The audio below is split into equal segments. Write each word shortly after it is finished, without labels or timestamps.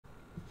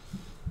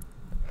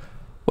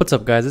What's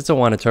up, guys? It's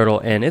Awana Turtle,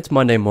 and it's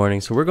Monday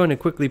morning, so we're going to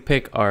quickly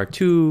pick our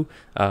two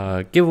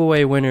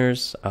giveaway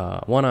winners,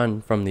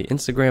 one from the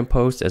Instagram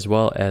post as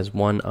well as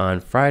one on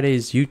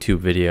Friday's YouTube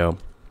video.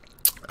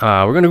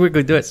 We're going to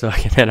quickly do it so I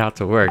can head out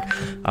to work.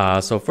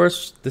 So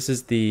first, this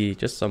is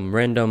just some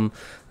random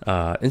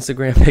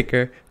Instagram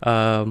picker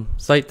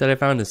site that I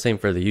found, the same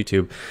for the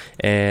YouTube.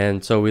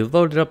 And so we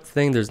loaded up the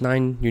thing. There's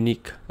 9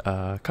 unique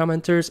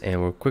commenters,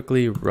 and we'll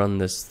quickly run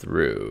this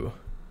through.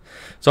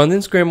 So on the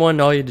Instagram one,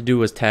 all you had to do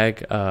was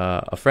tag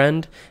a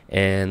friend,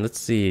 and let's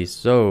see.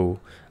 So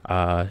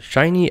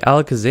Shiny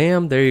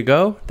Alakazam, there you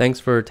go. Thanks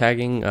for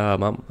tagging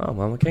Mama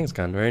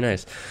Kingscon, very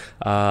nice.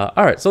 All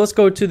right, so let's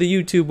go to the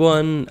YouTube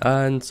one,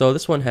 and so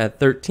this one had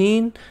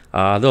 13.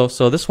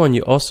 So this one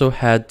you also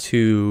had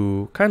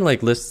to kind of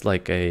like list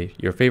like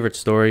your favorite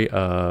story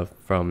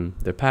from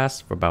the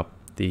past about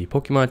the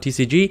Pokemon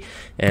TCG,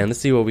 and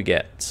let's see what we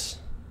get.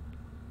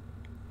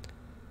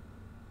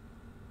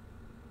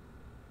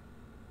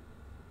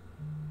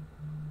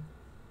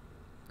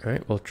 All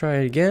right, we'll try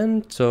it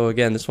again. So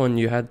again, this one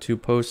you had to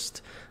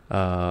post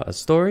a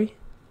story.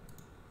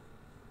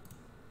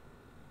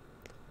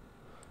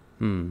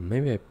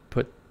 Maybe I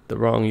put the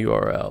wrong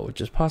URL,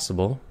 which is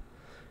possible.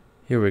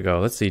 Here we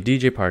go. Let's see,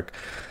 DJ Park.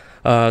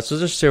 So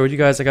just to share with you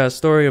guys, I got a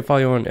story. I'll follow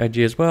you on IG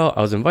as well.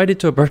 I was invited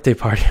to a birthday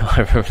party.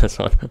 I remember this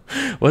one.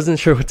 Wasn't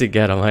sure what to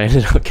get him. I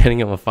ended up getting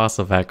him a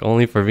fossil pack,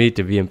 only for me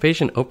to be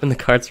impatient, open the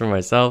cards for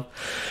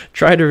myself,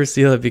 try to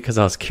reseal it because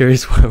I was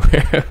curious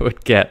where I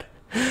would get.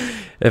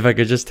 If I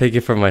could just take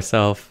it for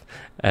myself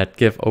at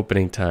gift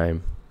opening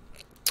time.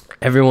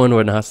 Everyone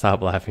would not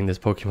stop laughing. This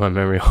Pokemon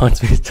memory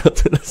haunts me still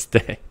to this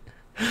day.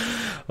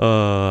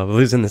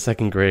 Losing the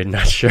 2nd grade,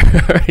 not sure.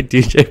 Alright,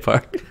 DJ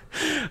Park.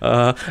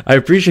 I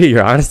appreciate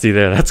your honesty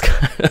there.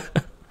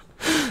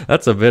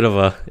 That's a bit of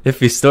a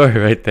iffy story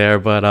right there,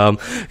 but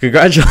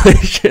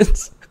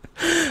congratulations.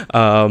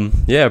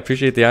 Yeah,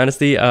 appreciate the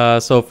honesty.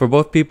 So for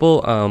both people,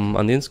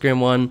 on the Instagram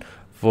one,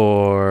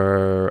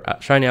 for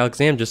Shiny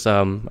Alakazam, just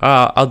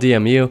I'll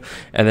DM you,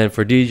 and then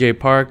for DJ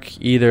Park,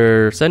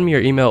 either send me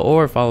your email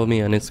or follow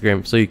me on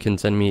Instagram so you can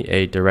send me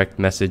a direct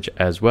message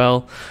as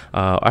well.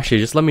 Actually,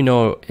 just let me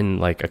know in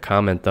like a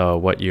comment though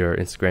what your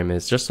Instagram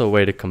is, just a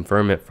way to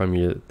confirm it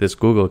from this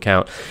Google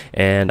account,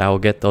 and I will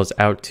get those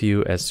out to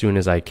you as soon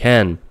as I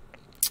can.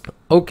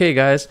 Okay,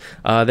 guys,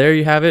 there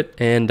you have it,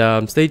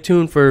 and stay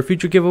tuned for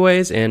future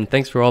giveaways, and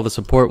thanks for all the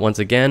support once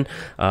again.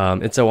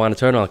 It's Awana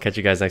Turtle. I'll catch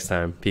you guys next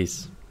time.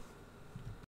 Peace.